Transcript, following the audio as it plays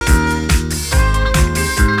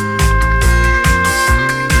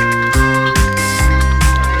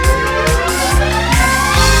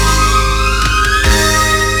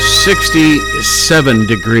67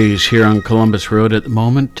 degrees here on Columbus Road at the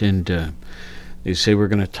moment, and they say we're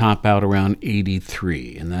going to top out around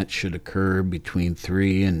 83, and that should occur between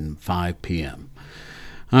 3 and 5 p.m.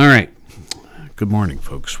 All right. Good morning,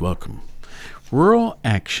 folks. Welcome. Rural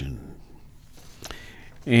Action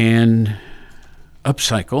and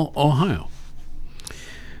UPCycle, Ohio.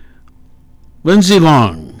 Lindsey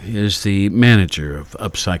Long is the manager of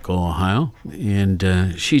UPCycle, Ohio,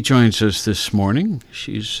 and she joins us this morning.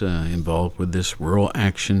 She's involved with this Rural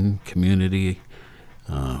Action Community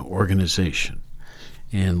organization.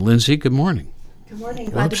 And Lindsey, good morning. Good morning.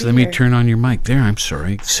 Glad to be let here. me turn on your mic there. I'm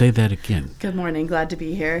sorry. Say that again. Good morning. Glad to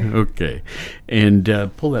be here. Okay. And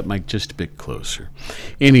pull that mic just a bit closer.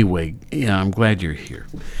 Anyway, yeah, I'm glad you're here.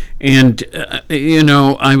 And,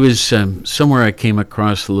 I was somewhere I came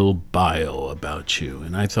across a little bio about you,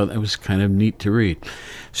 and I thought that was kind of neat to read.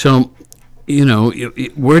 So,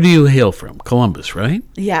 where do you hail from? Columbus, right?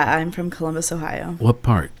 Yeah, I'm from Columbus, Ohio. What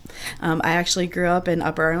part? I actually grew up in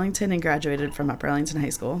Upper Arlington and graduated from Upper Arlington High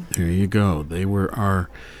School. There you go. They were our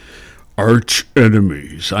arch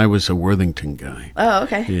enemies. I was a Worthington guy. Oh,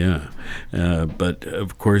 okay. Yeah. But,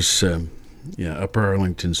 of course, Upper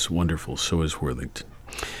Arlington's wonderful. So is Worthington.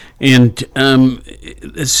 And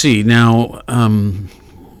let's see. Now,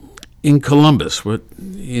 in Columbus,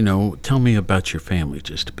 tell me about your family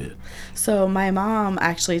just a bit. So my mom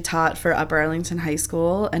actually taught for Upper Arlington High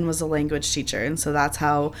School and was a language teacher. And so that's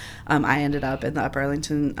how I ended up in the Upper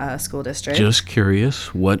Arlington School District. Just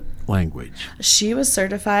curious, what language? She was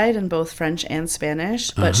certified in both French and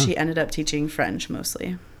Spanish, but she ended up teaching French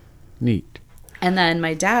mostly. Neat. And then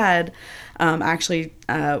my dad actually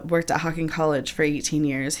worked at Hocking College for 18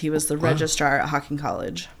 years. He was the registrar at Hocking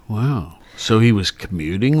College. Wow. So he was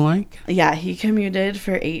commuting like? Yeah, he commuted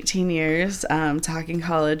for 18 years to Hocking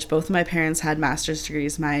College. Both of my parents had master's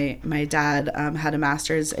degrees. My dad had a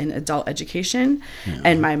master's in adult education,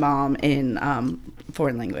 and my mom in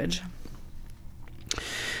foreign language.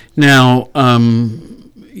 Now,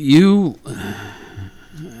 you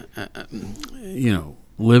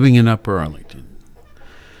living in Upper Arlington,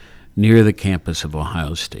 near the campus of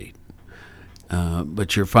Ohio State,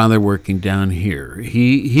 but your father working down here,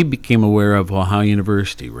 he became aware of Ohio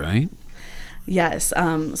University, right? Yes.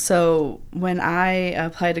 So when I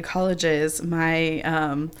applied to colleges,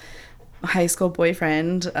 my high school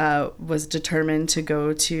boyfriend was determined to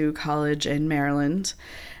go to college in Maryland.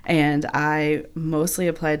 And I mostly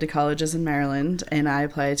applied to colleges in Maryland, and I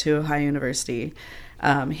applied to Ohio University.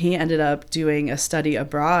 He ended up doing a study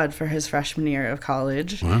abroad for his freshman year of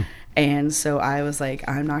college. Wow. And so I was like,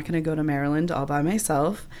 I'm not going to go to Maryland all by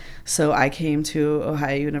myself. So I came to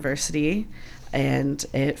Ohio University, and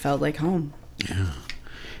it felt like home. Yeah.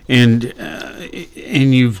 And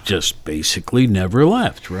you've just basically never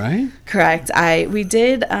left, right? Correct. We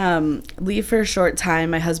did leave for a short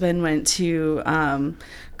time. My husband went to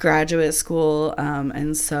graduate school,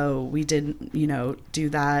 and so we did, do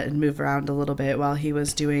that and move around a little bit while he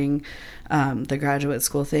was doing the graduate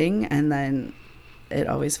school thing. And then it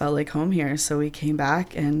always felt like home here. So we came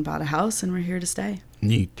back and bought a house, and we're here to stay.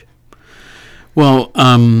 Neat. Well,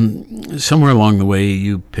 somewhere along the way,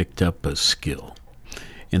 you picked up a skill,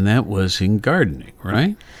 and that was in gardening,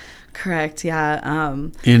 right? Correct, yeah.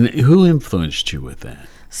 And who influenced you with that?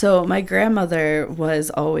 So my grandmother was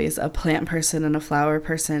always a plant person and a flower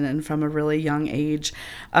person, and from a really young age,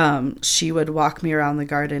 she would walk me around the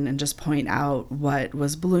garden and just point out what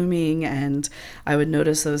was blooming, and I would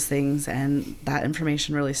notice those things, and that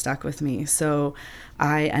information really stuck with me. So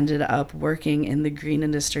I ended up working in the green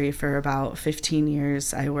industry for about 15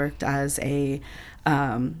 years. I worked as a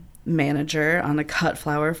manager on a cut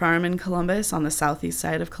flower farm in Columbus, on the southeast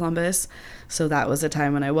side of Columbus. So that was a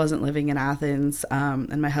time when I wasn't living in Athens,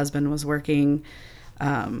 and my husband was working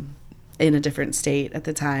in a different state at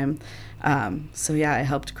the time. So yeah, I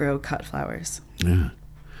helped grow cut flowers. Yeah.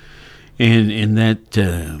 And that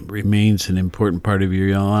remains an important part of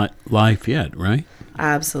your life yet, right?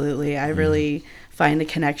 Absolutely. I really find a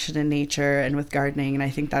connection in nature and with gardening, and I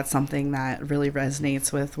think that's something that really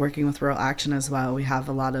resonates with working with Rural Action as well. We have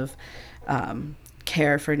a lot of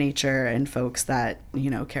care for nature and folks that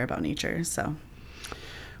care about nature. So,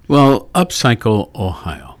 well, UPCycle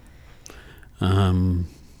Ohio.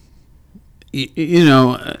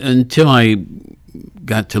 Until I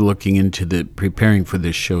got to looking into preparing for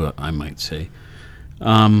this show, I might say,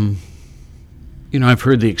 I've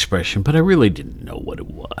heard the expression, but I really didn't know what it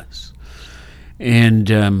was.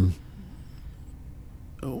 And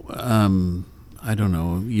I don't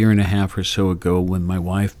know, a year and a half or so ago, when my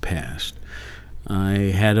wife passed, I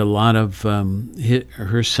had a lot of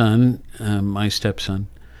her son, my stepson,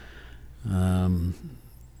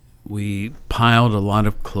 we piled a lot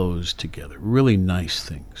of clothes together, really nice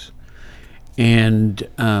things. And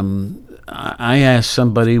I asked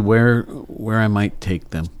somebody where I might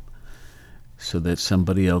take them so that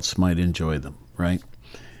somebody else might enjoy them, right?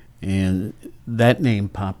 And that name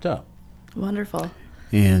popped up. Wonderful.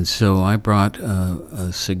 And so I brought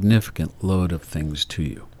a significant load of things to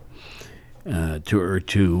you, to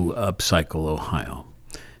UPCycle, Ohio.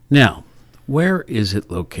 Now, where is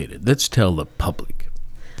it located? Let's tell the public.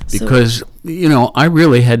 Because, I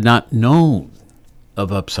really had not known of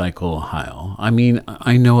UPCycle, Ohio. I mean,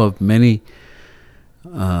 I know of many,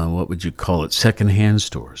 what would you call it, secondhand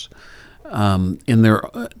stores. And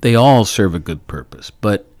they all serve a good purpose.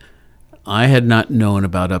 But I had not known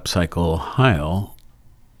about UPCycle, Ohio,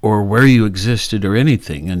 or where you existed or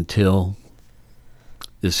anything until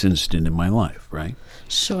this instant in my life, right?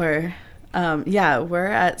 Sure. We're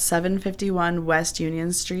at 751 West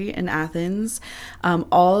Union Street in Athens,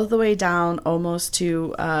 all the way down almost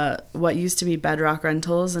to what used to be Bedrock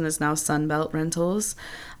Rentals and is now Sunbelt Rentals.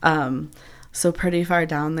 So pretty far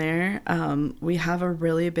down there. We have a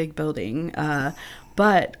really big building,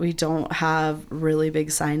 but we don't have really big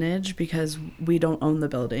signage because we don't own the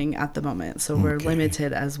building at the moment. So we're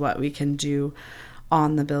limited as what we can do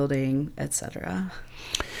on the building, etc.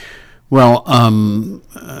 Well,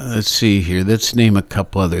 let's see here. Let's name a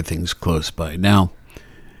couple other things close by. Now,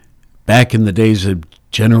 back in the days of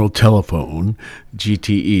General Telephone,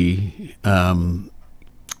 GTE, and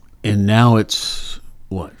now it's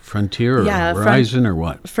what? Frontier or Verizon or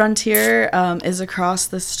what? Frontier is across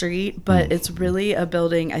the street, but it's really a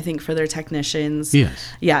building, I think, for their technicians.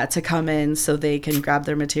 Yes. Yeah, to come in so they can grab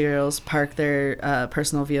their materials, park their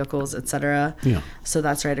personal vehicles, etc. Yeah. So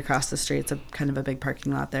that's right across the street. It's a kind of a big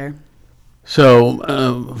parking lot there. So,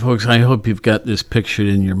 folks, I hope you've got this pictured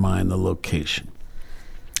in your mind, the location.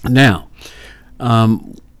 Now,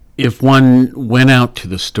 if one went out to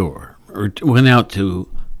the store or went out to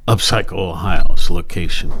UPCycle, Ohio's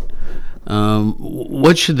location,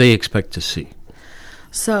 what should they expect to see?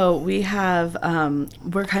 So we have,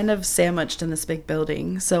 we're kind of sandwiched in this big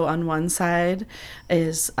building. So on one side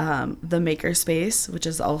is the maker space, which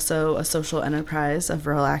is also a social enterprise of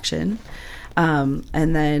rural action.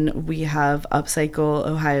 And then we have UPCycle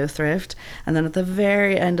Ohio Thrift. And then at the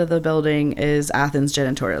very end of the building is Athens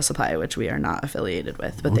Janitorial Supply, which we are not affiliated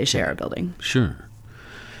with, but they share our building. Sure.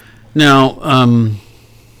 Now,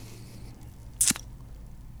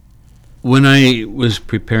 when I was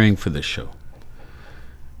preparing for the show,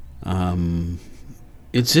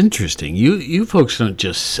 it's interesting. You folks don't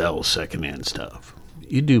just sell secondhand stuff.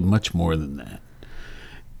 You do much more than that.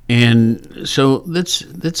 And so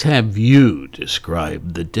let's have you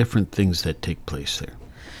describe the different things that take place there.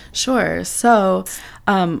 Sure. So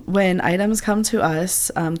when items come to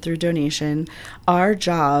us through donation, our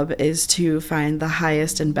job is to find the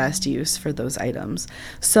highest and best use for those items.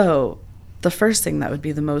 So the first thing that would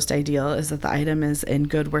be the most ideal is that the item is in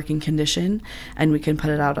good working condition and we can put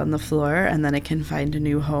it out on the floor and then it can find a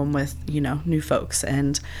new home with, new folks.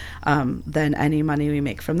 And then any money we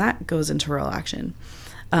make from that goes into rural action.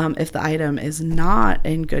 If the item is not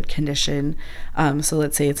in good condition, so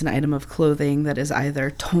let's say it's an item of clothing that is either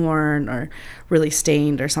torn or really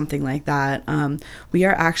stained or something like that, we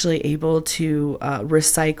are actually able to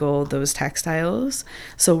recycle those textiles.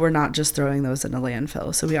 So we're not just throwing those in a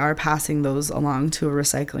landfill. So we are passing those along to a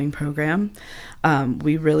recycling program.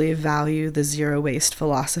 We really value the zero waste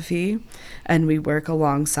philosophy, and we work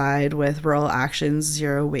alongside with Rural Action's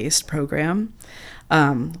Zero Waste program.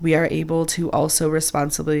 We are able to also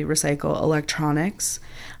responsibly recycle electronics.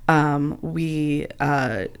 We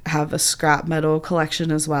have a scrap metal collection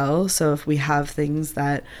as well. So if we have things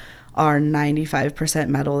that are 95%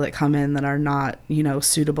 metal that come in that are not,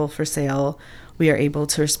 suitable for sale, we are able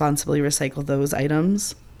to responsibly recycle those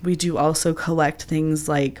items. We do also collect things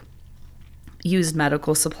like used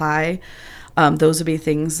medical supply. Those would be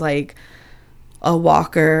things like a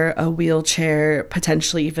walker, a wheelchair,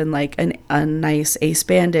 potentially even like a nice ace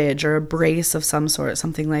bandage or a brace of some sort,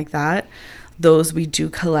 something like that. Those we do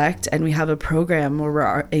collect, and we have a program where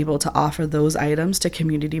we're able to offer those items to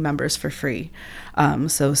community members for free.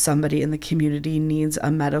 So somebody in the community needs a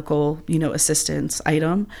medical, assistance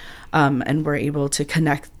item, and we're able to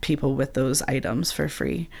connect people with those items for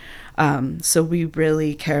free. So we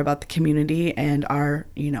really care about the community, and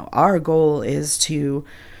our goal is to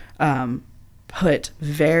put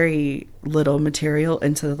very little material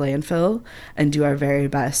into the landfill and do our very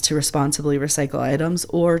best to responsibly recycle items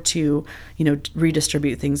or to,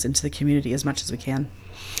 redistribute things into the community as much as we can.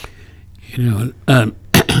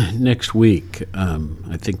 Next week,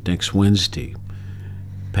 I think next Wednesday,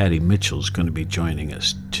 Patty Mitchell is going to be joining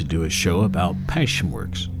us to do a show about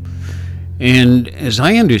PassionWorks. And as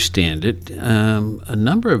I understand it, a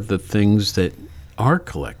number of the things that are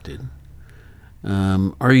collected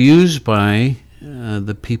are used by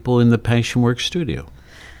the people in the PassionWorks studio.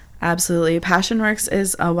 Absolutely. PassionWorks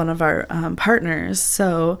is one of our partners.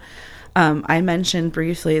 So I mentioned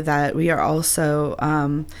briefly that we are also,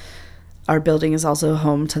 our building is also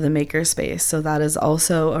home to the Makerspace. So that is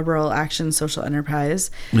also a rural action social enterprise.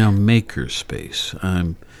 Now,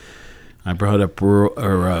 Makerspace. I brought up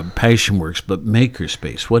PassionWorks, but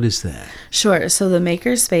Makerspace, what is that? Sure. So the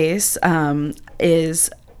Makerspace is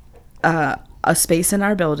a space in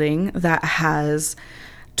our building that has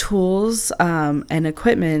tools and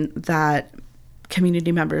equipment that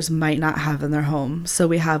community members might not have in their home. So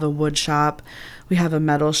we have a wood shop, we have a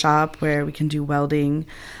metal shop where we can do welding,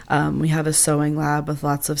 we have a sewing lab with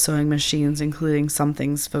lots of sewing machines, including some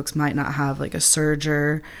things folks might not have, like a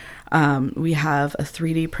serger. We have a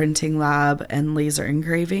 3D printing lab and laser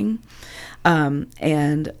engraving,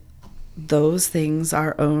 and those things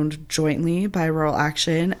are owned jointly by Rural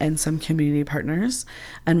Action and some community partners.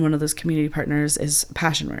 And one of those community partners is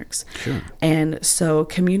PassionWorks. Sure. And so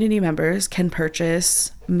community members can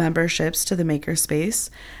purchase memberships to the Makerspace,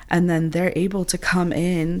 and then they're able to come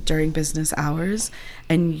in during business hours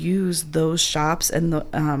and use those shops and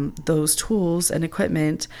those tools and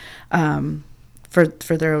equipment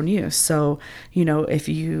for their own use. So, if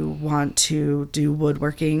you want to do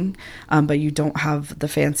woodworking, but you don't have the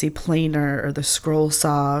fancy planer or the scroll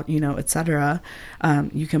saw, etc.,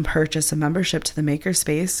 you can purchase a membership to the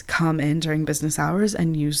Makerspace, come in during business hours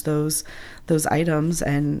and use those items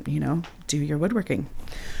and, do your woodworking.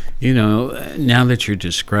 Now that you're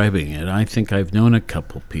describing it, I think I've known a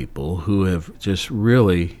couple people who have just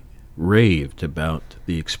really raved about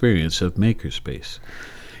the experience of Makerspace.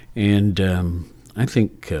 And I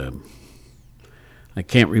think, I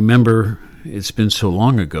can't remember, it's been so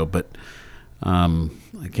long ago, but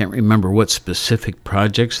I can't remember what specific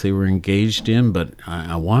projects they were engaged in, but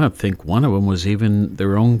I want to think one of them was even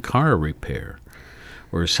their own car repair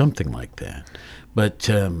or something like that. But,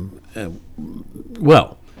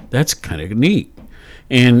 well, that's kind of neat.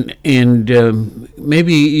 And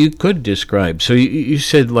maybe you could describe, so you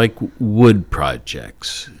said like wood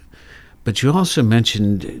projects, but you also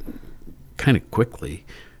mentioned kind of quickly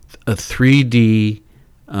a 3D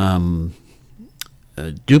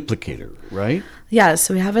duplicator, right? Yeah,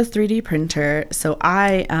 so we have a 3D printer. So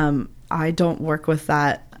I don't work with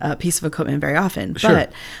that piece of equipment very often, Sure.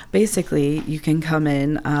 But basically you can come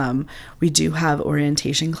in. We do have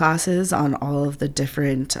orientation classes on all of the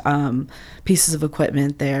different pieces of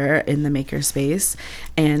equipment there in the Makerspace,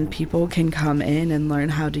 and people can come in and learn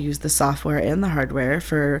how to use the software and the hardware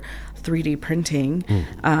for 3D printing.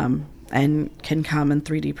 And can come and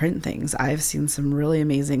 3D print things. I've seen some really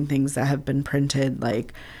amazing things that have been printed,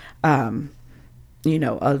 like, a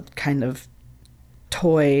kind of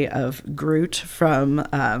toy of Groot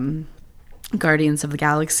from Guardians of the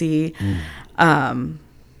Galaxy.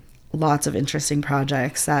 Lots of interesting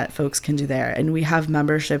projects that folks can do there. And we have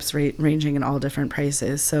memberships ranging in all different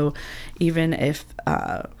prices. So even if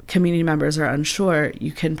community members are unsure,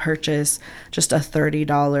 you can purchase just a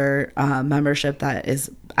 $30 membership that is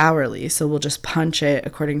hourly. So we'll just punch it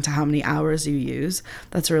according to how many hours you use.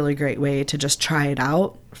 That's a really great way to just try it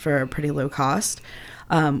out for a pretty low cost.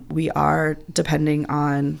 We are, depending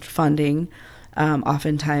on funding,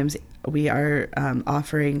 oftentimes we are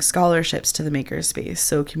offering scholarships to the Makerspace.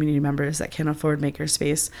 So community members that can't afford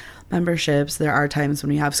Makerspace memberships, there are times when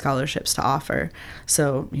we have scholarships to offer.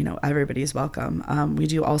 So, everybody's welcome. We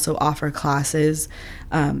do also offer classes,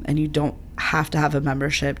 and you don't have to have a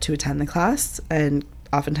membership to attend the class. And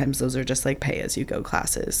oftentimes those are just like pay-as-you-go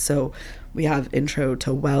classes. So we have intro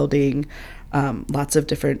to welding, lots of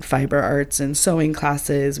different fiber arts and sewing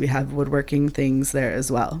classes. We have woodworking things there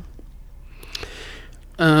as well.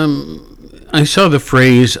 I saw the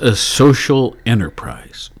phrase a social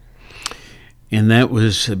enterprise, and that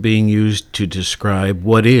was being used to describe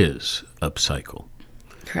what is UPCycle.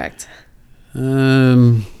 Correct.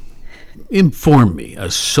 Inform me,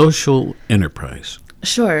 a social enterprise.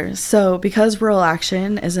 Sure. So because Rural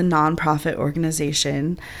Action is a nonprofit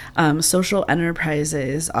organization, social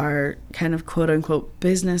enterprises are kind of quote unquote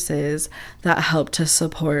businesses that help to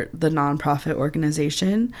support the nonprofit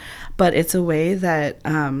organization. But it's a way that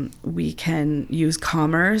we can use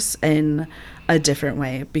commerce in a different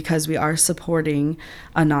way because we are supporting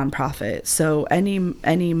a nonprofit. So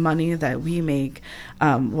any money that we make,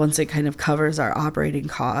 once it kind of covers our operating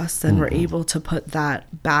costs, then we're able to put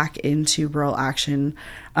that back into Rural Action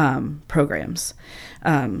programs.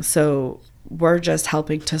 So we're just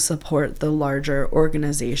helping to support the larger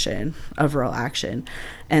organization of Rural Action.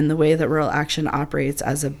 And the way that Rural Action operates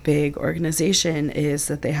as a big organization is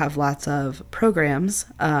that they have lots of programs.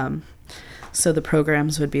 So the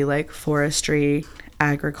programs would be like forestry,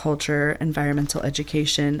 agriculture, environmental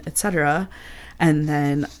education, etc. And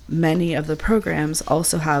then many of the programs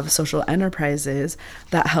also have social enterprises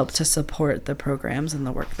that help to support the programs and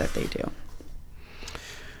the work that they do.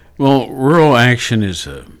 Well, Rural Action is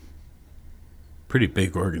a pretty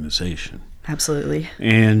big organization. Absolutely.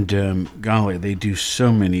 And golly, they do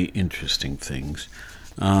so many interesting things.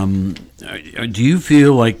 Do you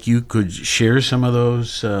feel like you could share some of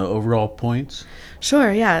those overall points?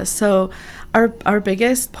 Sure, yeah. So our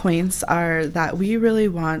biggest points are that we really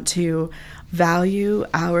want to value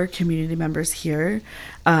our community members here.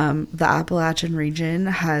 The Appalachian region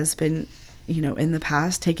has been, in the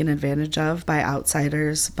past taken advantage of by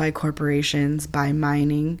outsiders, by corporations, by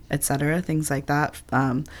mining, etc., things like that,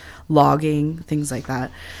 logging, things like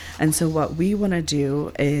that. And so what we want to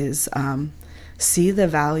do is see the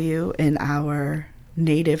value in our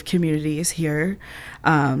native communities here,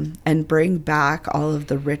 and bring back all of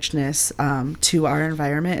the richness to our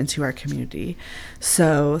environment and to our community.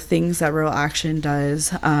 So things that Rural Action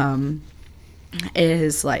does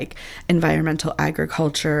is like environmental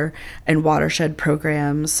agriculture and watershed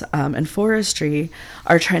programs, and forestry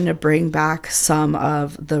are trying to bring back some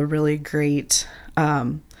of the really great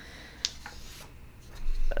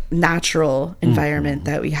natural environment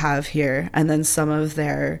that we have here. And then some of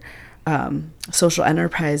their social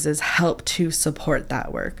enterprises help to support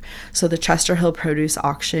that work. So the Chester Hill Produce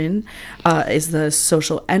Auction is the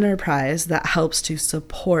social enterprise that helps to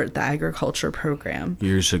support the agriculture program.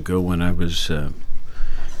 Years ago, when I was the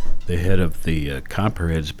head of the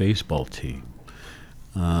Copperheads baseball team,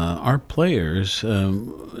 our players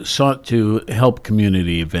sought to help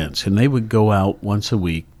community events, and they would go out once a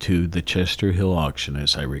week to the Chester Hill Auction,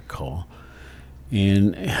 as I recall,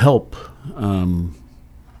 and help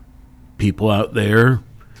people out there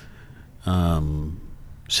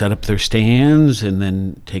set up their stands and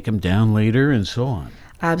then take them down later and so on.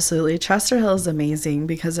 Absolutely. Chester Hill is amazing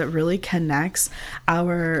because it really connects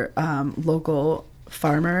our local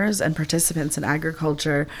farmers and participants in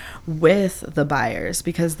agriculture with the buyers,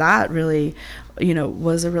 because that really,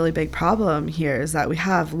 was a really big problem here, is that we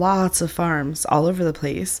have lots of farms all over the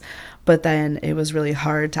place, but then it was really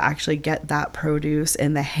hard to actually get that produce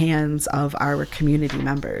in the hands of our community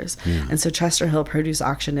members. Yeah. And so Chester Hill Produce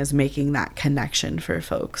Auction is making that connection for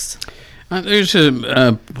folks. There's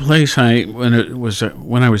a place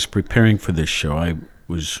when I was preparing for this show, I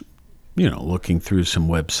was, looking through some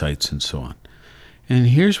websites and so on. And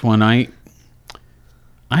here's one I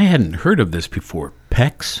hadn't heard of this before.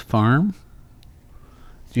 Peck's Farm.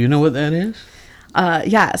 Do you know what that is?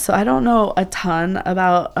 Yeah, so I don't know a ton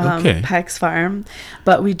about Peck's Farm,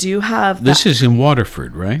 but we do have... This is in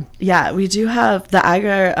Waterford, right? Yeah, we do have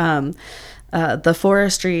the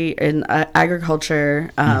forestry and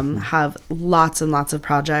agriculture have lots and lots of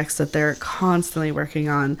projects that they're constantly working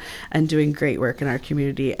on and doing great work in our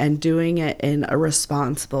community and doing it in a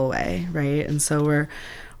responsible way, right? And so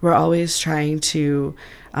we're always trying to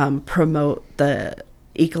promote the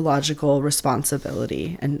ecological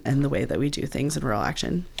responsibility and the way that we do things in Rural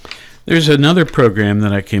Action. There's another program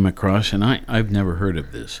that I came across, and I've never heard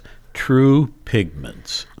of this. True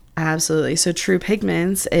Pigments. Absolutely. So True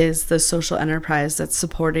Pigments is the social enterprise that's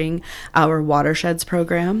supporting our watersheds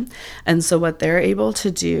program. And so what they're able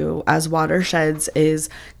to do as watersheds is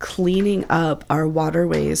cleaning up our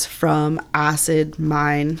waterways from acid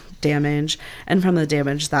mine damage and from the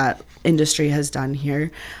damage that industry has done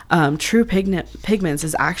here. True Pigments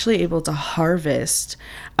is actually able to harvest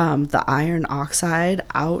the iron oxide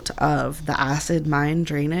out of the acid mine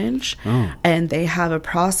drainage. And they have a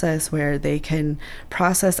process where they can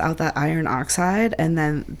process out that iron oxide, and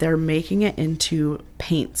then they're making it into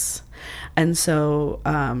paints. And so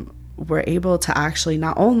we're able to actually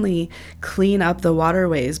not only clean up the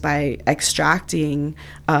waterways by extracting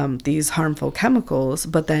these harmful chemicals,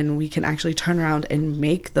 but then we can actually turn around and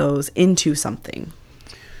make those into something.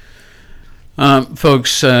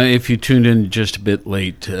 Folks, if you tuned in just a bit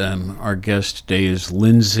late, our guest today is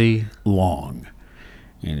Lindsey Long,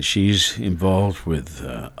 and she's involved with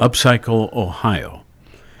UPCycle Ohio.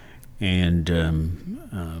 And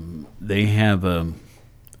they have a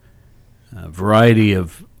variety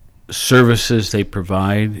of services they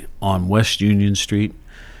provide on West Union Street.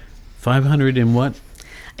 500 and what?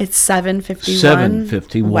 It's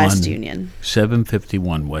 751 West Union.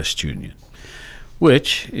 751 West Union,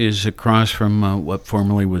 which is across from what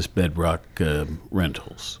formerly was Bedrock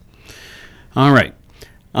Rentals. All right.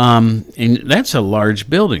 And that's a large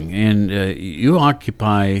building, and you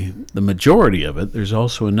occupy the majority of it. There's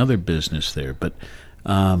also another business there, but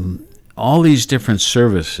all these different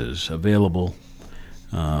services available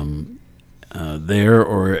there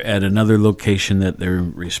or at another location that they're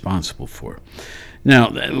responsible for. Now,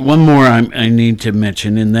 one more I need to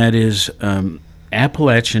mention, and that is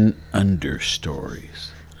Appalachian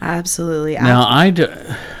Understories. Absolutely. Now,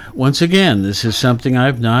 once again, this is something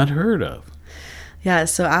I've not heard of. Yeah,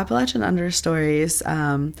 so Appalachian Understories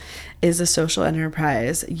is a social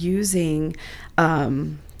enterprise using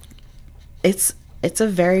it's a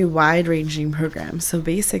very wide-ranging program. So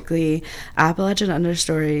basically, Appalachian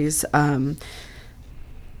Understories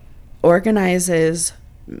organizes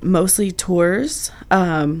mostly tours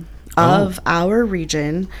of our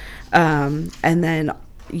region, and then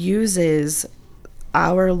uses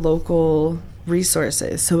our local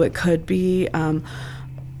resources. So it could be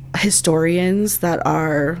historians that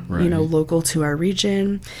are, Right. local to our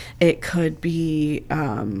region. It could be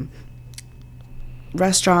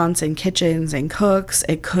restaurants and kitchens and cooks.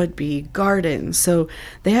 It could be gardens. So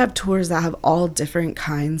they have tours that have all different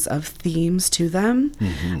kinds of themes to them,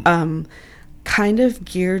 kind of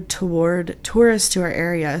geared toward tourists to our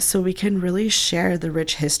area, so we can really share the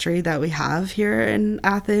rich history that we have here in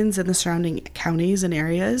Athens and the surrounding counties and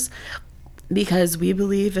areas, because we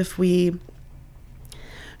believe if we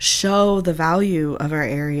show the value of our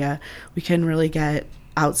area, we can really get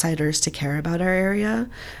outsiders to care about our area,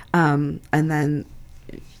 and then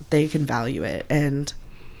they can value it and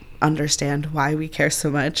understand why we care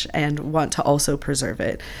so much and want to also preserve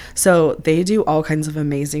it. So they do all kinds of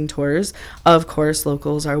amazing tours. Of course,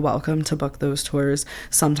 locals are welcome to book those tours.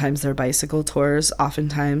 Sometimes they're bicycle tours,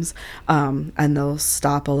 oftentimes, and they'll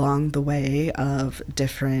stop along the way of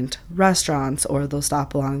different restaurants, or they'll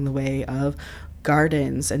stop along the way of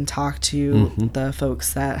gardens and talk to the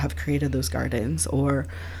folks that have created those gardens.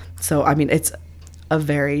 It's a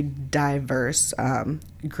very diverse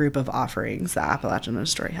group of offerings that Appalachian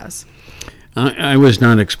Understory has. I was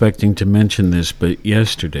not expecting to mention this, but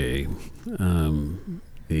yesterday,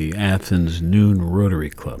 the Athens Noon Rotary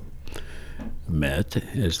Club met,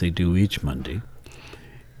 as they do each Monday,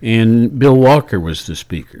 and Bill Walker was the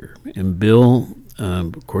speaker. And Bill,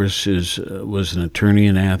 of course, was an attorney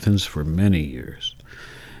in Athens for many years,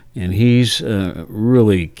 and he's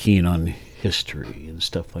really keen on history and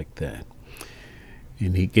stuff like that.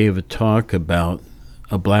 And he gave a talk about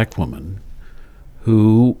a black woman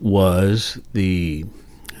who was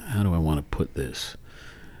how do I want to put this?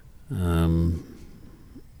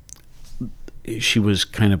 She was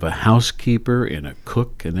kind of a housekeeper and a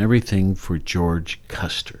cook and everything for George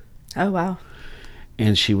Custer. Oh, wow.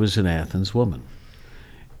 And she was an Athens woman.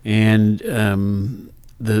 And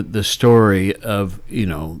the story of,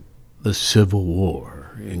 the Civil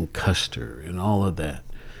War and Custer and all of that.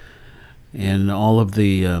 And all of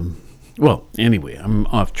the, anyway, I'm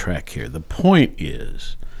off track here. The point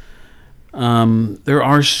is, there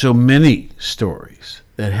are so many stories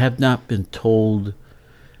that have not been told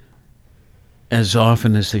as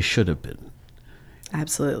often as they should have been.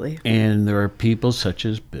 Absolutely. And there are people such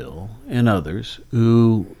as Bill and others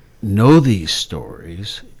who know these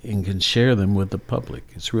stories and can share them with the public.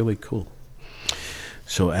 It's really cool.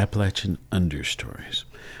 So Appalachian Understories.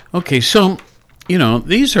 Okay, so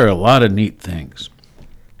these are a lot of neat things.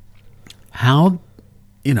 How,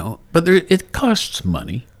 but it costs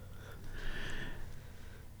money.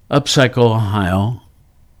 UPCycle Ohio,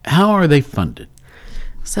 how are they funded?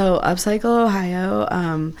 So UPCycle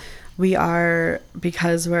Ohio,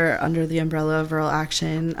 because we're under the umbrella of Rural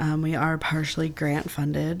Action, we are partially grant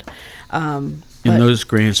funded. And those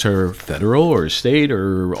grants are federal or state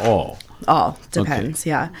or all? All, depends,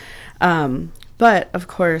 yeah. But, of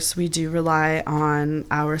course, we do rely on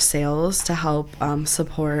our sales to help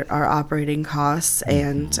support our operating costs.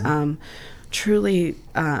 And truly,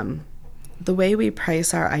 the way we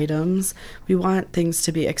price our items, we want things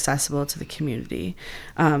to be accessible to the community.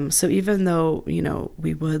 So even though,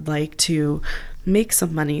 we would like to make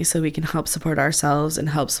some money so we can help support ourselves and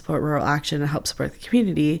help support Rural Action and help support the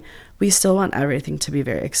community, we still want everything to be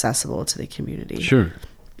very accessible to the community. Sure.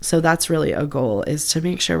 So that's really a goal, is to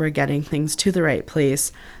make sure we're getting things to the right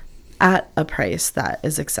place at a price that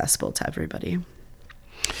is accessible to everybody.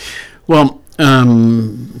 Well,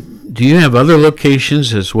 do you have other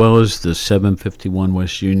locations as well as the 751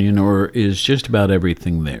 West Union, or is just about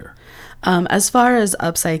everything there? As far as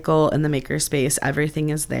UPCycle and the makerspace, everything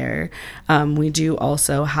is there. We do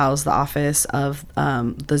also house the office of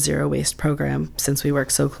the zero waste program, since we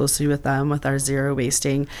work so closely with them with our zero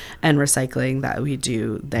wasting and recycling that we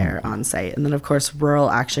do there on site. And then, of course,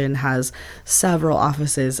 Rural Action has several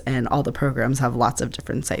offices, and all the programs have lots of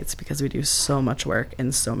different sites because we do so much work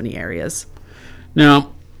in so many areas.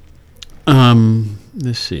 Now,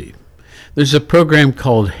 let's see. There's a program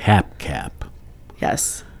called HAPCAP.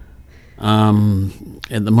 Yes.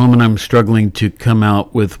 At the moment, I'm struggling to come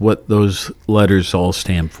out with what those letters all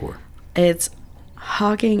stand for. It's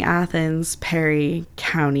Hocking, Athens, Perry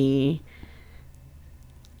County.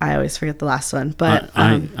 I always forget the last one, but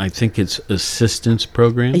I think it's assistance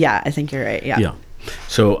program. Yeah, I think you're right. Yeah. Yeah.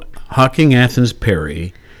 So Hocking, Athens,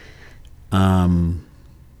 Perry, housing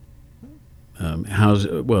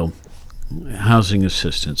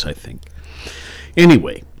assistance, I think.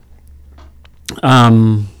 Anyway,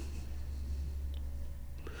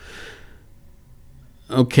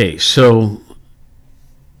 okay, so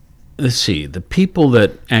let's see. The people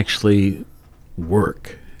that actually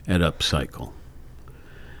work at UPCycle,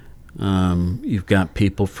 you've got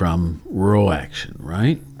people from Rural Action,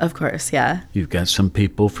 right? Of course, yeah. You've got some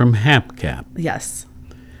people from HAPCAP. Yes.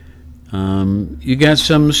 You got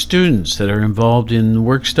some students that are involved in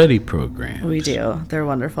work-study programs. We do. They're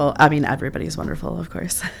wonderful. I mean, everybody's wonderful, of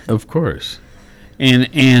course. Of course.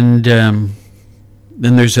 And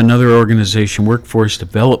then there's another organization, Workforce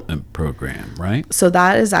Development Program, right? So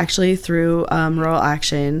that is actually through Rural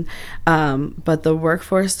Action, but the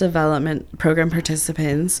Workforce Development Program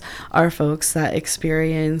participants are folks that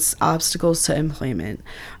experience obstacles to employment.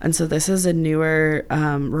 And so this is a newer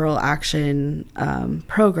Rural Action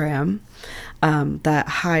program that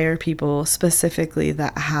hire people specifically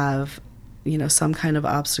that have, some kind of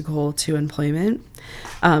obstacle to employment.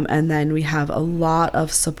 And then we have a lot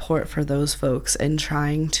of support for those folks in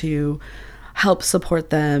trying to help support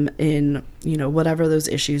them in, whatever those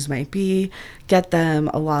issues might be, get them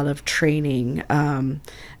a lot of training, and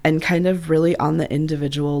kind of really on the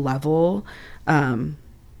individual level,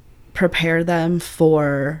 prepare them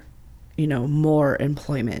for, more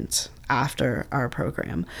employment after our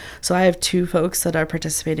program. So I have 2 folks that are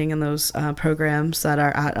participating in those programs that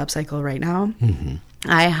are at UPCycle right now. Mm-hmm.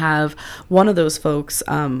 I have one of those folks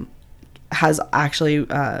has actually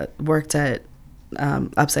worked at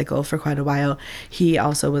UPCycle for quite a while. He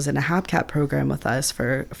also was in a HAPCAP program with us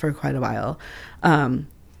for quite a while. And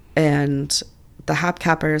the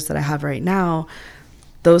HAPCAPers that I have right now,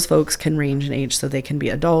 those folks can range in age, so they can be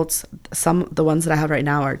adults. The ones that I have right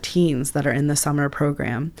now are teens that are in the summer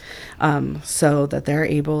program, so that they're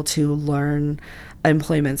able to learn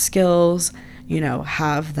employment skills,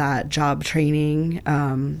 have that job training,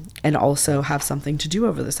 and also have something to do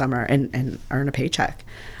over the summer and earn a paycheck.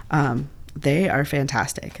 They are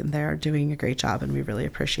fantastic, and they're doing a great job, and we really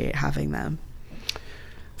appreciate having them.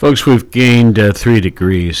 Folks, we've gained 3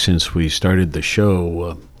 degrees since we started the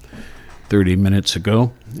show 30 minutes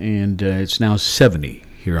ago, and it's now 70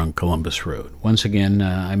 here on Columbus Road. Once again,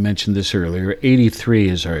 I mentioned this earlier, 83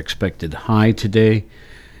 is our expected high today.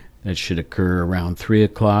 That should occur around 3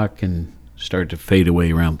 o'clock and start to fade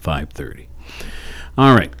away around 5:30.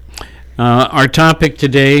 All right. Our topic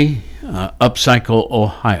today, UPCycle,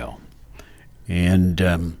 Ohio. And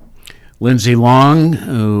Lindsey Long,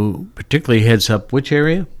 who particularly heads up which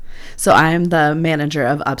area? So I'm the manager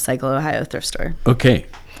of UPCycle Ohio Thrift Store. Okay,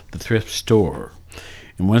 the thrift store.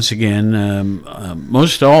 And once again,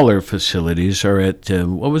 most all their facilities are at,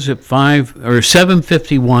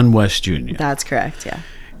 751 West Union. That's correct, yeah.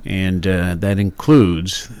 And that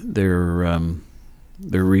includes their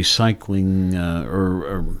recycling,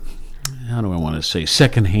 or how do I want to say,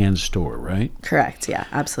 secondhand store, right? Correct, yeah,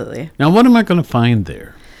 absolutely. Now, what am I going to find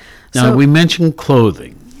there? Now, we mentioned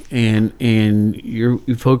clothing, and you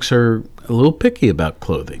folks are a little picky about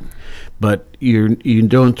clothing, but you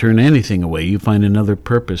don't turn anything away. You find another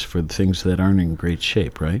purpose for the things that aren't in great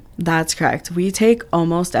shape, right? That's correct. We take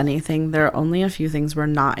almost anything. There are only a few things we're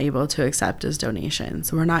not able to accept as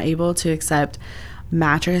donations. We're not able to accept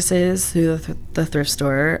mattresses through the thrift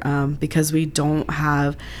store because we don't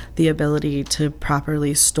have the ability to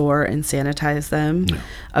properly store and sanitize them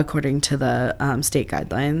according to the state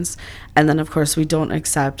guidelines. And then, of course, we don't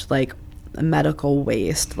accept medical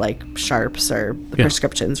waste like sharps or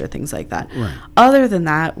prescriptions or things like that. Right. Other than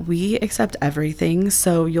that, we accept everything.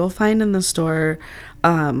 So you'll find in the store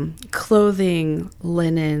clothing,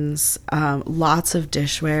 linens, lots of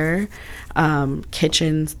dishware,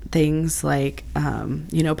 kitchen things like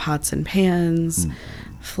pots and pans,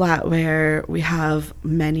 flatware. We have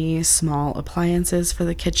many small appliances for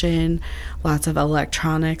the kitchen, lots of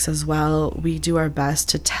electronics as well. We do our best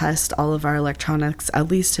to test all of our electronics, at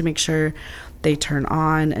least to make sure they turn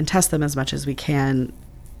on, and test them as much as we can,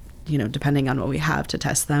 depending on what we have to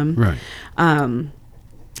test them. Right.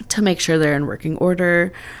 To make sure they're in working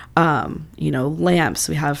order. Lamps,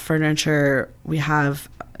 we have furniture, we have,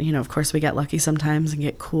 of course we get lucky sometimes and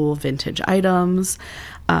get cool vintage items.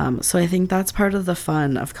 So I think that's part of the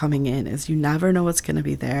fun of coming in, is you never know what's going to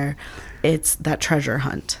be there. It's that treasure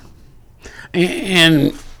hunt.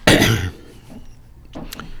 And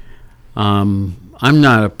I'm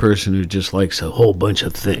not a person who just likes a whole bunch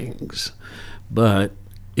of things, but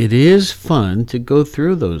it is fun to go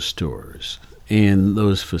through those stores and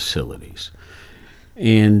those facilities.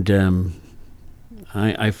 And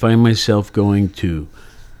I find myself going to,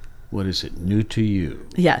 what is it, New to You?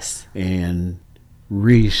 Yes. And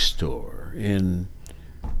Restore, and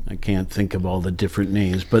I can't think of all the different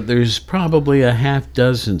names, but there's probably a half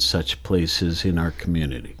dozen such places in our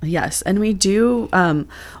community. Yes, and we do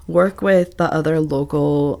work with the other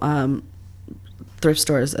local thrift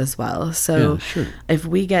stores as well. So Yeah, sure. if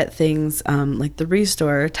we get things like the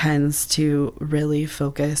Restore tends to really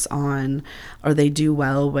focus on, or they do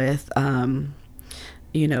well with home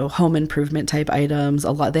improvement type items.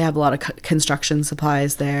 They have a lot of construction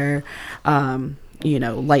supplies there,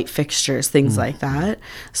 light fixtures, things like that.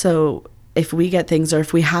 So if we get things, or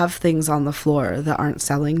if we have things on the floor that aren't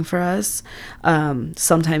selling for us,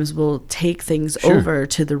 sometimes we'll take things over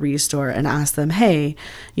to the Restore and ask them, hey,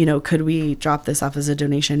 could we drop this off as a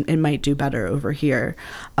donation? It might do better over here.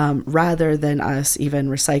 Rather than us even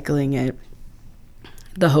recycling it,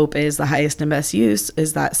 the hope is the highest and best use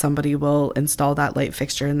is that somebody will install that light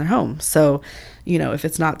fixture in their home. So, if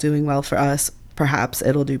it's not doing well for us, perhaps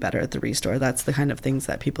it'll do better at the Restore. That's the kind of things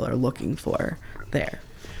that people are looking for there.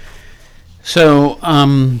 So,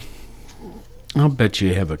 I'll bet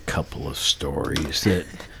you have a couple of stories that,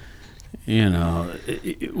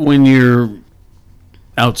 when you're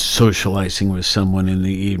out socializing with someone in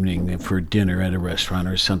the evening for dinner at a restaurant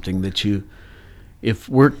or something, that if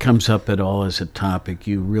work comes up at all as a topic,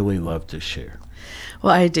 you really love to share.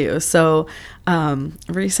 Well, I do. So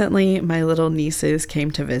recently my little nieces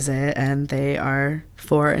came to visit, and they are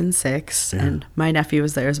 4 and 6, and my nephew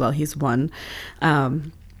was there as well. He's 1.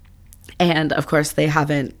 And of course they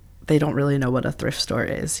don't really know what a thrift store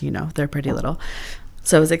is. They're pretty little.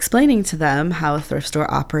 So I was explaining to them how a thrift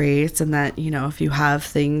store operates, and that, if you have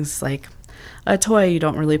things like a toy you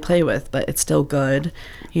don't really play with, but it's still good,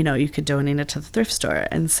 you could donate it to the thrift store.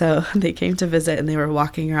 And so they came to visit, and they were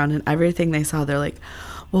walking around, and everything they saw, they're like,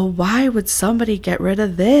 well, why would somebody get rid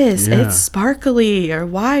of this? Yeah. It's sparkly. Or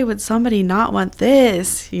why would somebody not want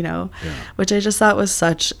this? Which I just thought was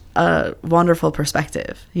such a wonderful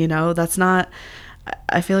perspective. That's not,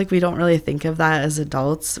 I feel like we don't really think of that as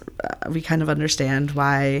adults. We kind of understand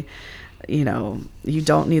why, you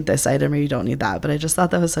don't need this item or you don't need that. But I just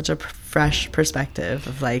thought that was such a fresh perspective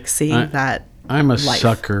of seeing that. I'm a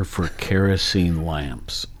sucker for kerosene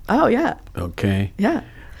lamps. Oh, yeah. Okay? Yeah.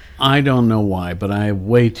 I don't know why, but I have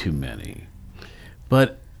way too many.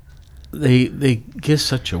 But they give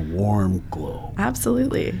such a warm glow.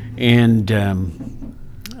 Absolutely. And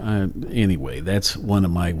anyway, that's one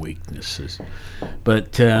of my weaknesses.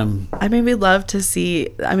 But we'd love to see.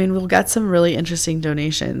 We'll get some really interesting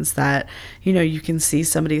donations that you can see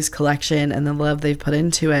somebody's collection and the love they've put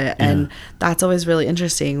into it, and that's always really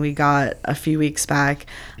interesting. We got a few weeks back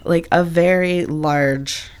a very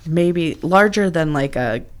large, maybe larger than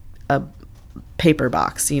a paper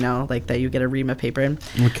box, that you get a ream of paper in,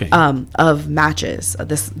 of matches,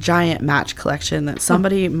 this giant match collection that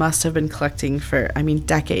somebody must have been collecting for,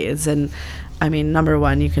 decades. And number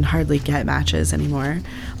one, you can hardly get matches anymore,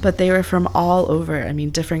 but they were from all over,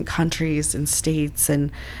 different countries and states.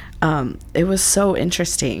 And it was so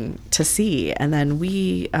interesting to see. And then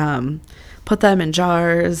we put them in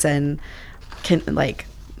jars and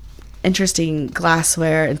interesting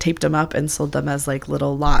glassware and taped them up and sold them as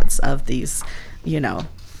little lots of these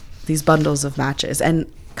bundles of matches,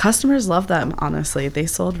 and customers love them. Honestly, they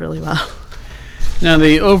sold really well. Now,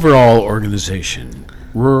 the overall organization,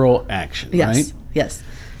 Rural Action, right? Yes.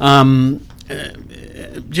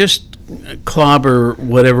 Just clobber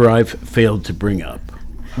whatever I've failed to bring up.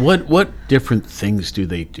 What different things do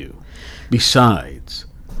they do besides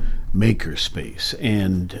makerspace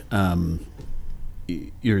and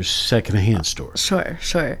your secondhand store? Sure.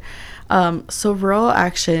 So Rural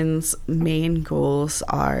Action's main goals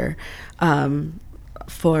are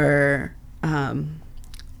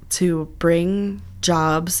to bring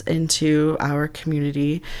jobs into our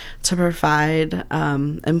community, to provide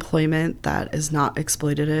employment that is not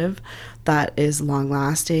exploitative, that is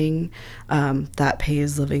long-lasting, that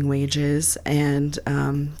pays living wages, and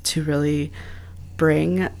to really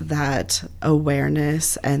bring that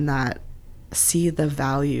awareness and that see the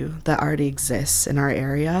value that already exists in our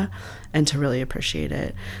area and to really appreciate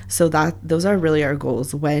it. So those are really our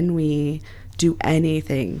goals. When we do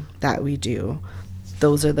anything that we do,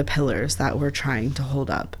 those are the pillars that we're trying to hold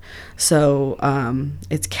up. So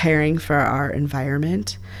it's caring for our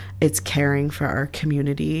environment, it's caring for our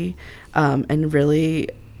community, and really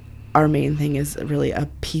our main thing is really a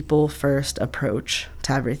people first approach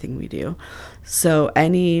to everything we do. So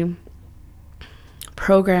any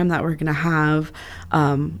program that we're going to have,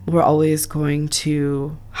 we're always going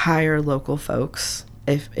to hire local folks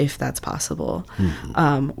if that's possible.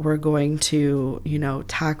 We're going to,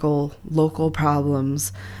 tackle local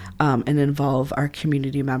problems and involve our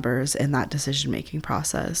community members in that decision-making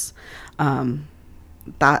process.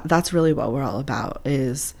 That's really what we're all about,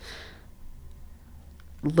 is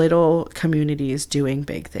little communities doing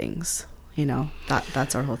big things.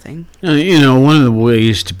 That's our whole thing. One of the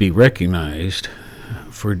ways to be recognized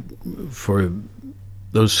for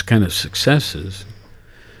those kind of successes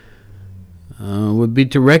would be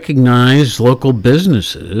to recognize local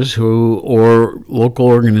businesses or local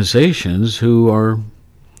organizations who are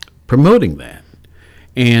promoting that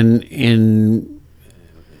and in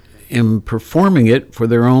performing it for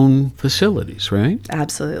their own facilities, right?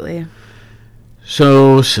 Absolutely.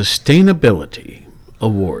 So sustainability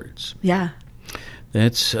awards. Yeah.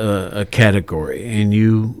 That's a category, and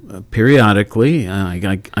you periodically, I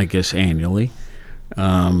guess annually,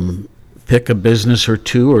 pick a business or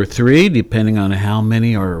two or three, depending on how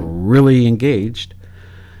many are really engaged,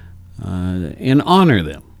 and honor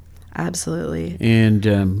them. Absolutely.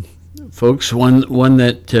 And folks, one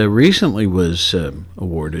that recently was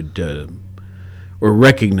awarded or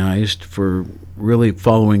recognized for really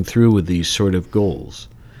following through with these sort of goals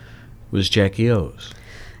was Jackie O's.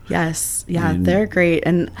 Yes. Yeah, they're great.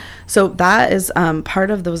 And so that is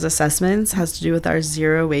part of those assessments has to do with our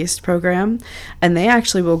zero waste program. And they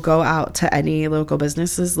actually will go out to any local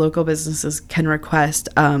businesses. Local businesses can request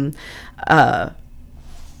a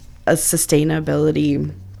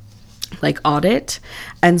sustainability audit.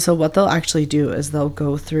 And so what they'll actually do is they'll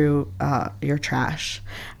go through your trash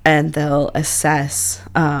and they'll assess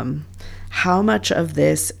how much of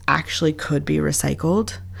this actually could be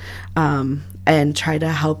recycled, and try to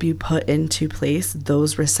help you put into place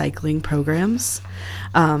those recycling programs.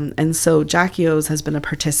 And so Jackie O's has been a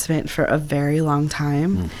participant for a very long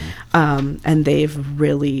time, and they've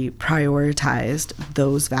really prioritized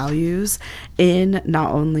those values in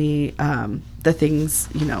not only the things,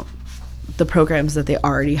 the programs that they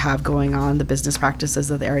already have going on, the business practices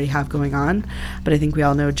that they already have going on. But I think we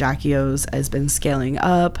all know Jackie O's has been scaling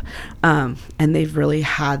up, and they've really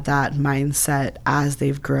had that mindset as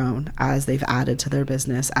they've grown, as they've added to their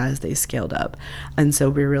business, as they scaled up. And so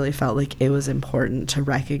we really felt like it was important to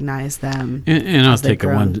recognize them. And I'll take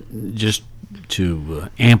one just to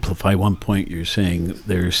amplify one point you're saying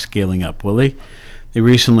they're scaling up. Well, they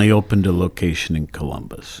recently opened a location in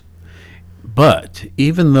Columbus. But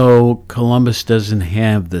even though Columbus doesn't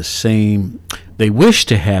have they wish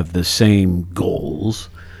to have the same goals,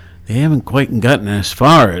 they haven't quite gotten as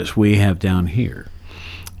far as we have down here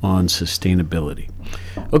on sustainability.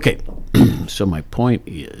 Okay, so my point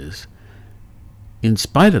is, in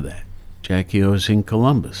spite of that, Jackie O's in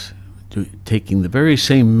Columbus, taking the very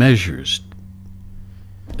same measures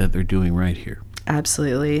that they're doing right here.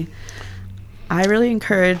 Absolutely. I really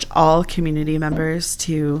encourage all community members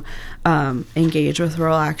to engage with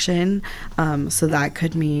Rural Action. So that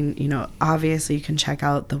could mean, obviously you can check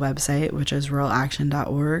out the website, which is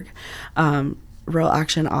ruralaction.org. Rural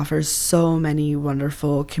Action offers so many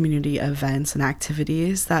wonderful community events and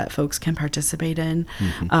activities that folks can participate in.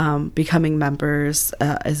 Becoming members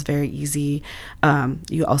is very easy.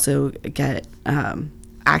 You also get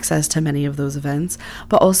access to many of those events,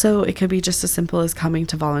 but also it could be just as simple as coming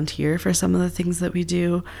to volunteer for some of the things that we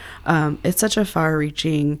do. It's such a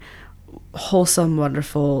far-reaching, wholesome,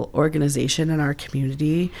 wonderful organization in our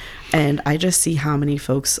community, and I just see how many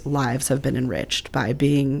folks' lives have been enriched by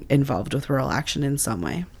being involved with Rural Action in some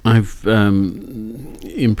way. I've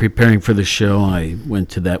in preparing for the show, I went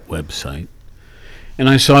to that website and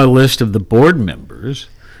I saw a list of the board members,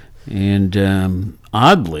 and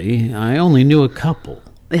oddly I only knew a couple.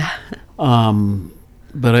 Yeah.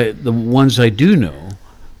 But the ones I do know,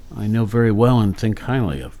 I know very well and think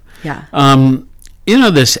highly of. Yeah.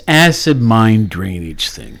 This acid mine drainage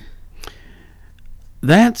thing,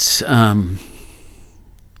 that's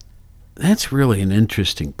that's really an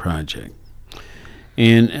interesting project.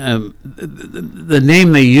 And the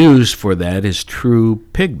name they use for that is True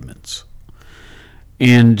Pigments.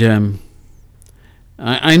 And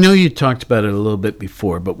I know you talked about it a little bit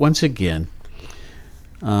before, but once again,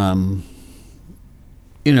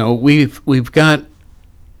 we've got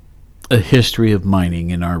a history of mining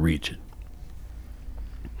in our region.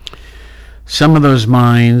 Some of those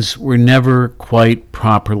mines were never quite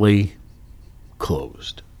properly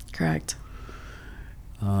closed. Correct.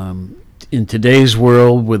 In today's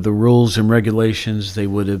world, with the rules and regulations, they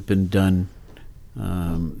would have been done.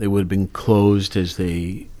 They would have been closed as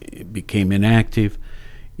they became inactive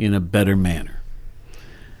in a better manner.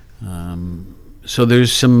 So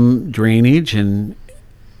there's some drainage, and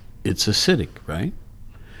it's acidic, right?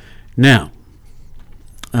 Now,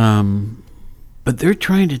 but they're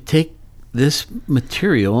trying to take this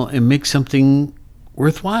material and make something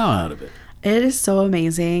worthwhile out of it. It is so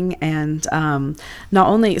amazing. And not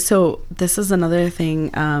only, so this is another thing,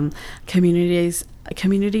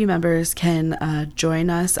 community members can join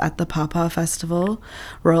us at the Pawpaw Festival.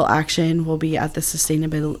 Rural Action will be at the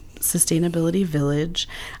Sustainability Village,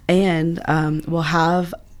 and we'll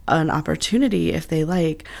have an opportunity, if they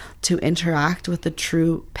like, to interact with the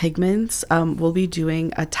True Pigments. We'll be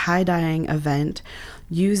doing a tie-dyeing event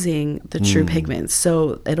using the True Pigments.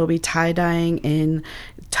 So it'll be tie-dyeing in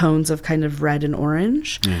tones of kind of red and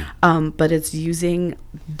orange, but it's using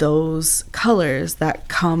those colors that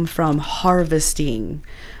come from harvesting,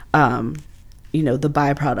 the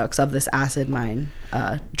byproducts of this acid mine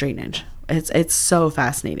drainage. It's so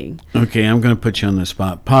fascinating. Okay, I'm going to put you on the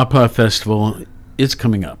spot. Pawpaw Festival, it's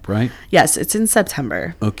coming up, right? Yes, it's in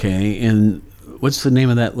September. Okay, and what's the name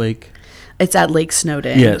of that lake? It's at Lake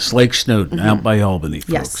Snowden. Yes, Lake Snowden, out by Albany,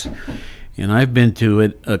 folks. Yes. And I've been to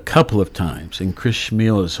it a couple of times, and Chris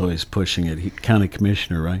Schmiel is always pushing it. County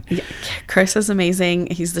commissioner, right? Yeah, Chris is amazing.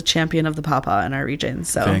 He's the champion of the pawpaw in our region.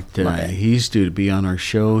 So, in fact, he's due to be on our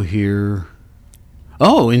show here.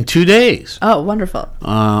 Oh, in 2 days. Oh, wonderful.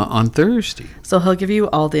 On Thursday. So he'll give you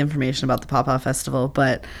all the information about the Pawpaw Festival,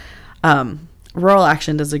 but Rural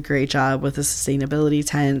Action does a great job with the sustainability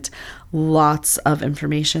tent. Lots of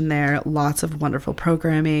information there, lots of wonderful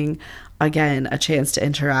programming. Again, a chance to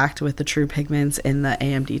interact with the True Pigments in the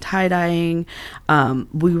AMD tie-dyeing.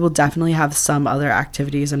 We will definitely have some other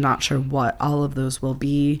activities. I'm not sure what all of those will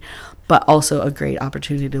be, but also a great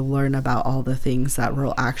opportunity to learn about all the things that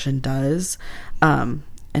Rural Action does. And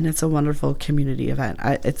it's a wonderful community event.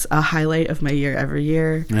 It's a highlight of my year every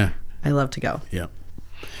year. Yeah. I love to go. Yeah.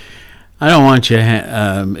 I don't want you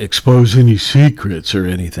to expose any secrets or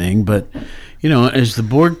anything, but, as the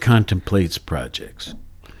board contemplates projects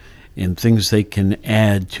and things they can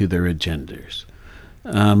add to their agendas,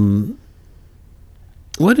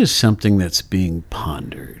 what is something that's being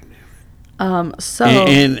pondered?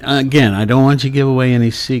 And again, I don't want you to give away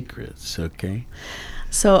any secrets, okay?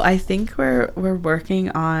 So I think we're working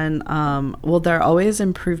on, there are always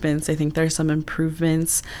improvements. I think there's some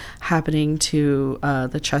improvements happening to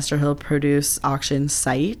the Chester Hill Produce auction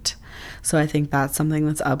site. So I think that's something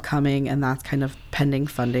that's upcoming, and that's kind of pending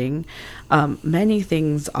funding. Many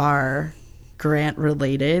things are grant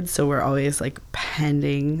related, so we're always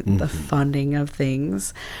pending the funding of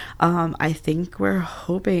things. I think we're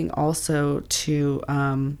hoping also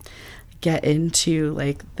to get into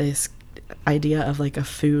this idea of a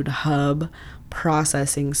food hub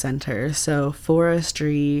processing center. So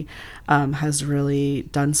forestry has really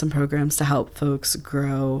done some programs to help folks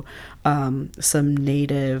grow some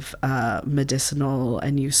native medicinal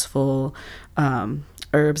and useful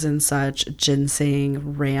herbs and such,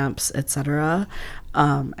 ginseng, ramps, etc.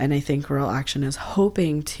 And I think Rural Action is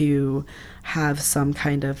hoping to have some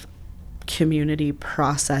kind of community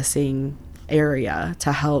processing area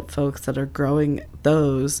to help folks that are growing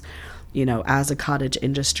those, as a cottage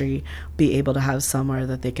industry, be able to have somewhere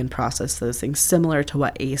that they can process those things, similar to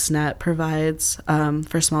what AceNet provides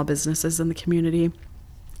for small businesses in the community.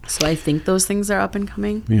 So I think those things are up and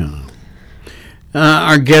coming. Yeah.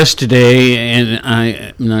 Our guest today, and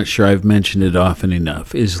I'm not sure I've mentioned it often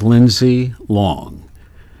enough, is Lindsey Long.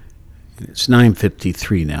 It's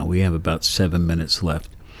 9:53 now. We have about 7 minutes left.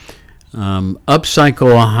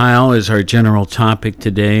 UPCycle Ohio is our general topic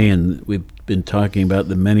today, and we've been talking about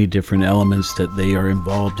the many different elements that they are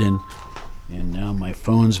involved in. And now my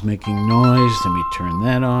phone's making noise. Let me turn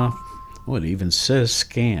that off. Oh, it even says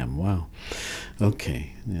scam. Wow.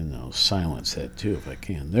 Okay, and I'll silence that too if I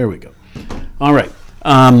can. There we go. All right.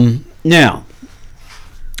 Now,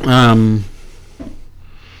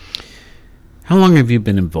 how How long have you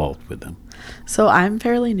been involved with them? So I'm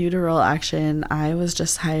fairly new to Rural Action. I was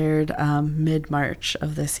just hired mid-March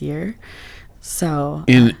of this year. So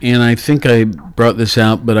And I think I brought this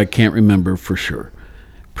out, but I can't remember for sure.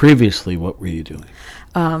 Previously, what were you doing?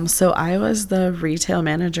 so I was the retail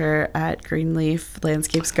manager at Greenleaf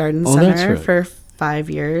Landscapes Garden Oh, that's Center right. for 5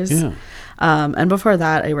 years. Yeah. And before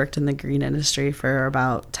that, I worked in the green industry for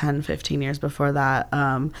about 10, 15 years before that,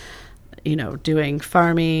 doing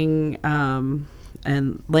farming and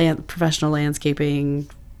professional landscaping,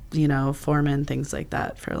 foreman, things like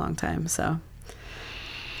that for a long time. So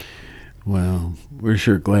Well, we're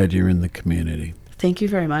sure glad you're in the community. thank you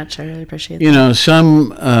very much. I really appreciate that. You know,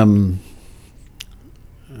 some,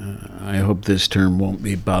 I hope this term won't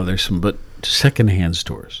be bothersome, but secondhand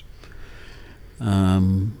stores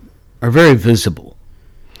are very visible.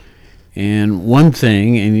 And one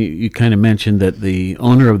thing, and you kind of mentioned that the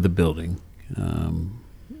owner of the building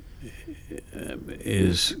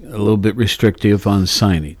is a little bit restrictive on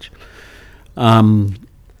signage.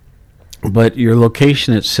 But your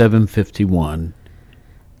location at 751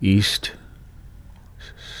 East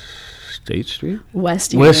State Street?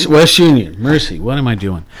 West Union. West Union. Mercy. What am I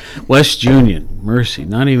doing? West Union. Mercy.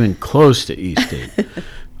 Not even close to East State.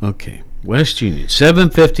 Okay. West Union.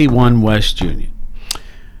 751 West Union.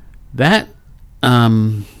 That,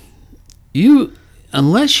 unless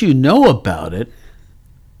you know about it,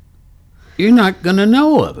 you're not going to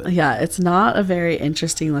know of it. Yeah, it's not a very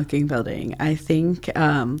interesting looking building. I think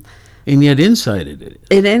And yet inside it is.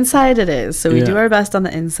 inside it is. So we do Yeah. our best on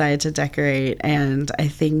the inside to decorate. And I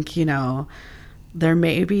think, there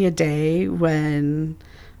may be a day when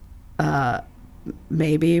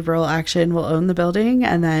maybe Rural Action will own the building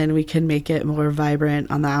and then we can make it more vibrant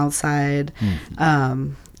on the outside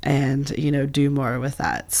and, do more with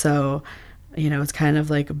that. So, it's kind of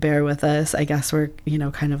like bear with us. I guess we're,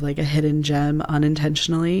 kind of like a hidden gem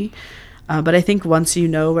unintentionally. But I think once you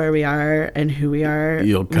know where we are and who we are,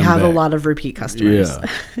 You'll we come have a back. lot of repeat customers.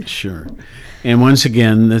 Yeah, sure. And once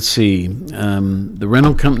again, let's see. The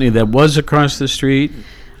rental company that was across the street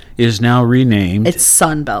is now renamed It's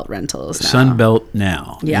Sunbelt Rentals now. Sunbelt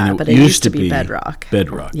now. Yeah, And but it used to be Bedrock.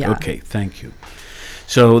 Bedrock. Yeah. Okay, thank you.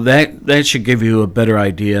 So that should give you a better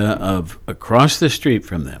idea of across the street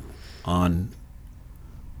from them on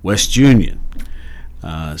West Union.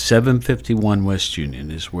 751 West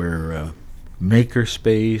Union is where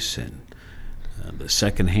Makerspace and the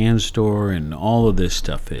secondhand store and all of this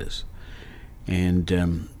stuff is. And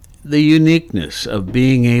the uniqueness of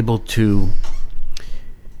being able to,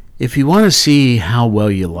 if you want to see how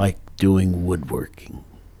well you like doing woodworking,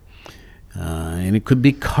 and it could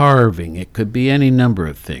be carving, it could be any number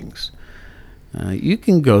of things, you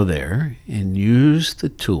can go there and use the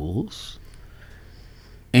tools.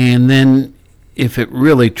 And then if it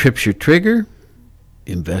really trips your trigger,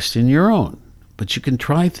 invest in your own. But you can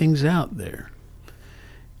try things out there.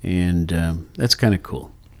 And that's kind of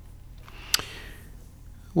cool.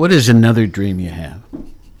 What is another dream you have?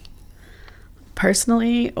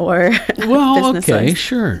 Personally or Well, business okay, wise?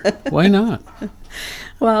 sure. Why not?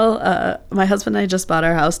 Well, my husband and I just bought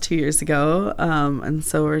our house 2 years ago, and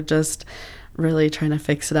so we're just really trying to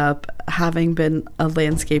fix it up. Having been a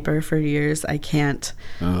landscaper for years, I can't,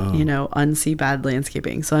 unsee bad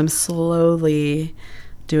landscaping. So I'm slowly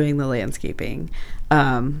doing the landscaping.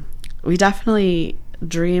 We definitely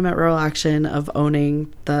dream at Rural Action of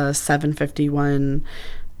owning the 751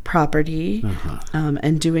 property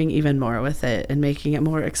and doing even more with it and making it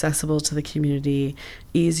more accessible to the community,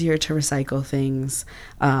 easier to recycle things,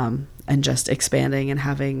 and just expanding and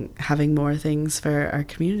having more things for our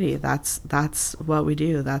community. That's what we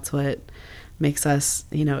do. That's what makes us,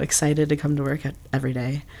 excited to come to work every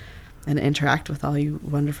day and interact with all you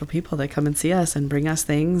wonderful people that come and see us and bring us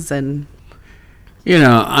things. And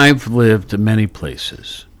I've lived in many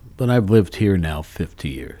places, but I've lived here now 50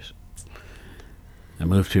 years. I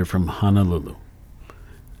moved here from Honolulu.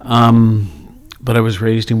 But I was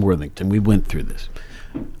raised in Worthington. We went through this.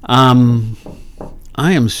 I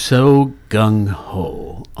am so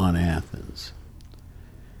gung-ho on Athens.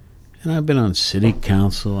 And I've been on city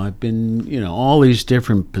council. I've been, all these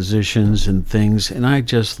different positions and things, and I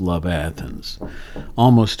just love Athens,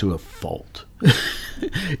 almost to a fault,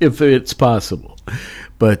 if it's possible.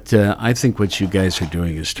 But I think what you guys are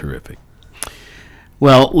doing is terrific.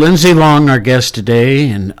 Well, Lindsey Long, our guest today,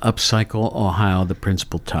 in UPCycle, Ohio, the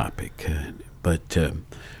principal topic. But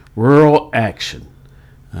Rural Action,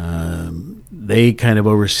 they kind of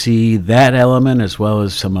oversee that element as well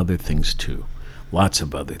as some other things too. Lots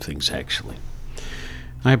of other things, actually.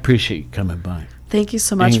 I appreciate you coming by. thank you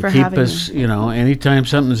so much and for keep having us, me. anytime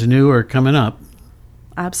something's new or coming up,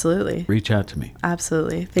 Absolutely. reach out to me.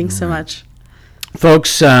 Absolutely. Thanks so much.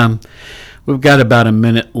 Folks, we've got about a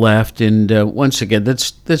minute left, and once again,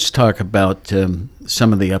 let's talk about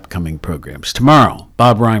some of the upcoming programs. Tomorrow,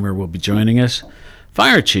 Bob Reimer will be joining us,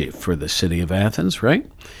 fire chief for the city of Athens, right?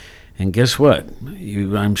 And guess what?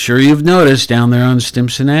 I'm sure you've noticed down there on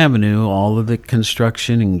Stimson Avenue, all of the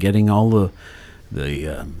construction and getting all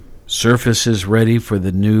the surfaces ready for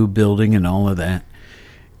the new building and all of that.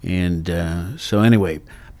 And so anyway,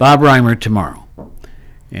 Bob Reimer tomorrow.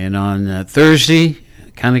 And on Thursday,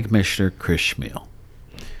 County Commissioner Chris Schmiel.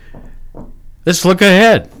 Let's look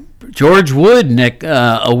ahead. George Wood,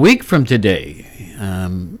 a week from today,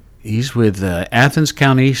 he's with Athens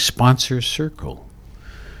County Sponsor Circle.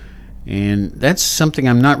 And that's something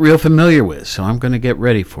I'm not real familiar with, so I'm going to get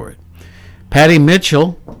ready for it. Patty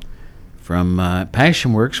Mitchell from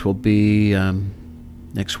Passion Works will be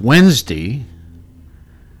next Wednesday.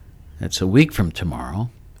 That's a week from tomorrow.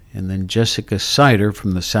 And then Jessica Sider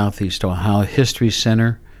from the Southeast Ohio History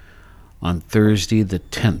Center on Thursday, the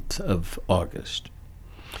 10th of August.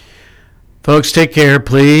 Folks, take care,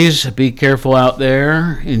 please. Be careful out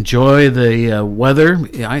there. Enjoy the weather.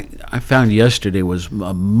 I found yesterday was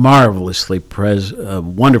a marvelously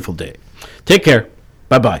wonderful day. Take care.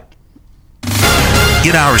 Bye-bye.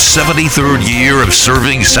 In our 73rd year of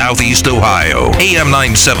serving Southeast Ohio, AM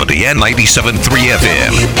 970 and 97.3 FM.